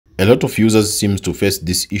A lot of users seems to face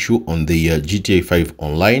this issue on the GTA 5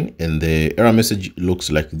 online, and the error message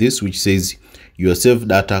looks like this, which says your save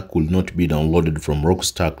data could not be downloaded from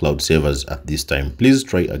Rockstar cloud servers at this time. Please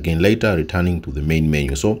try again later, returning to the main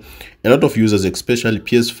menu. So a lot of users, especially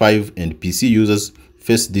PS5 and PC users,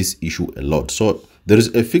 face this issue a lot. So there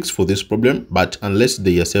is a fix for this problem, but unless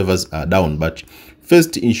their servers are down. But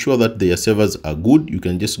first, ensure that their servers are good. You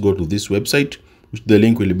can just go to this website, which the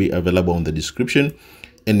link will be available in the description,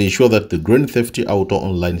 and ensure that the Grand Theft Auto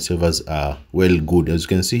online servers are well good. As you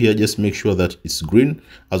can see here, just make sure that it's green.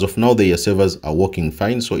 As of now, their servers are working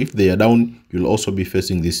fine. So if they are down, you'll also be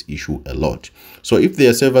facing this issue a lot. So if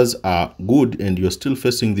their servers are good and you're still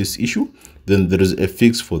facing this issue, then there is a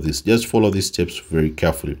fix for this. Just follow these steps very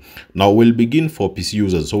carefully. Now we'll begin for PC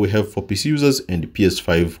users. So we have for PC users and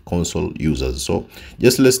PS5 console users. So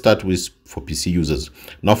just let's start with for PC users.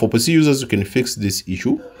 Now for PC users, you can fix this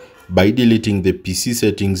issue by deleting the PC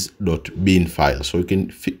settings.bin file. So you can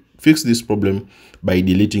fix this problem by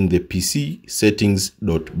deleting the PC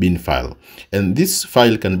settings.bin file. And this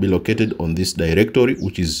file can be located on this directory,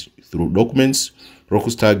 which is through documents,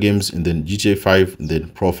 Rockstar Games, and then GTA 5, and then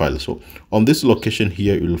profile. So on this location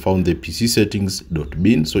here, you will find the PC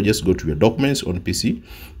settings.bin. So just go to your documents on PC,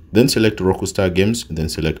 then select Rockstar Games, and then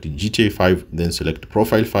select GTA 5, then select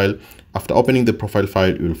profile file. After opening the profile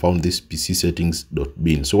file, you will find this PC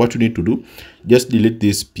settings.bin. So what you need to do, just delete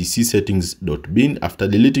this PC settings.bin. After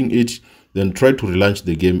deleting it, then try to relaunch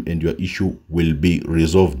the game and your issue will be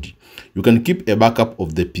resolved. You can keep a backup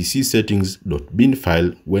of the PC settings.bin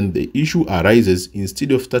file. When the issue arises,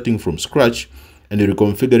 instead of starting from scratch and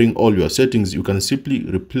reconfiguring all your settings, you can simply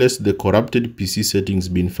replace the corrupted PC settings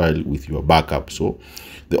bin file with your backup. So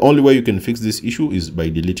the only way you can fix this issue is by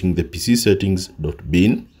deleting the PC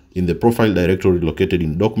settings.bin in the profile directory located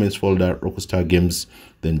in documents folder, Rockstar Games,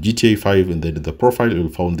 then GTA 5, and then in the profile you'll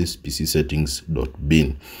find this PC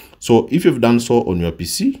settings.bin. So if you've done so on your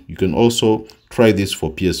PC, you can also try this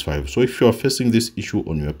for PS5. So if you are facing this issue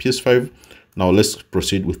on your PS5, now let's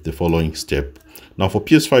proceed with the following step. Now for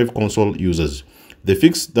PS5 console users, the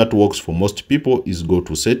fix that works for most people is go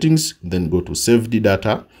to settings, then go to save the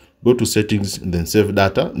data, go to settings, and then save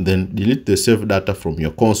data, and then delete the save data from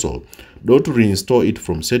your console. Don't reinstall it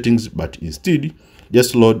from settings, but instead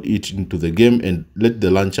just load it into the game and let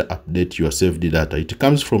the launcher update your saved data. It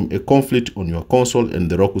comes from a conflict on your console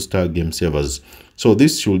and the Rockstar game servers. So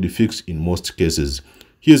this should be fixed in most cases.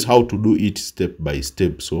 Here's how to do it step by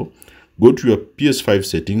step. So go to your PS5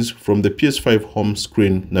 settings. From the PS5 home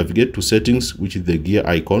screen, navigate to settings, which is the gear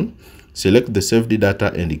icon. Select the saved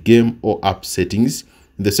data and game or app settings.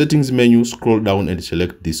 In the settings menu, scroll down and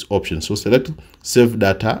select this option. So select save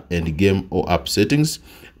data and game or app settings.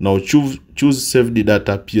 Now choose save the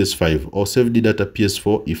data PS5 or save the data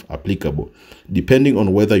PS4 if applicable. Depending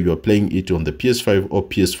on whether you are playing it on the PS5 or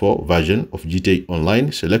PS4 version of GTA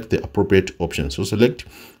Online, select the appropriate option. So select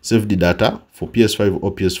save the data for PS5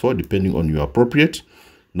 or PS4 depending on your appropriate.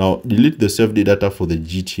 Now delete the save the data for the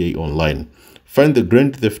GTA Online. Find the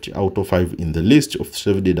Grand Theft Auto 5 in the list of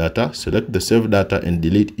saved data. Select the saved data and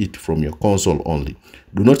delete it from your console only.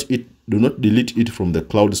 Do not delete it from the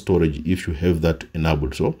cloud storage if you have that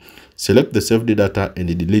enabled. So select the saved data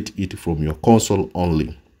and delete it from your console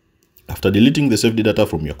only. After deleting the saved data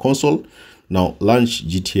from your console, now launch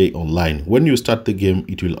GTA Online. When you start the game,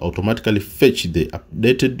 it will automatically fetch the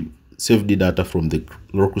updated saved data from the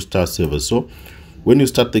Rockstar servers. So when you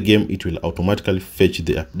start the game, it will automatically fetch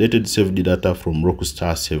the updated saved data from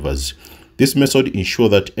Rockstar servers. This method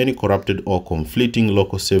ensures that any corrupted or conflicting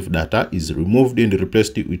local save data is removed and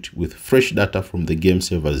replaced with fresh data from the game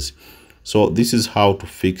servers. So this is how to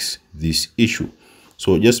fix this issue.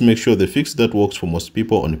 So just make sure the fix that works for most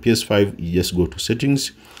people on PS5, you just go to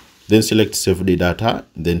settings, then select save the data,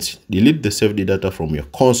 then delete the saved data from your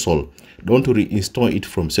console. Don't reinstall it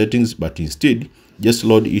from settings, but instead just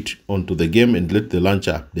load it onto the game and let the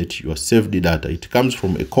launcher update your saved data. It comes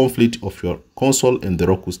from a conflict of your console and the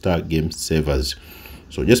Rockstar Games servers.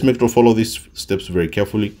 So just make sure to follow these steps very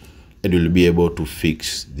carefully and you'll be able to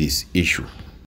fix this issue.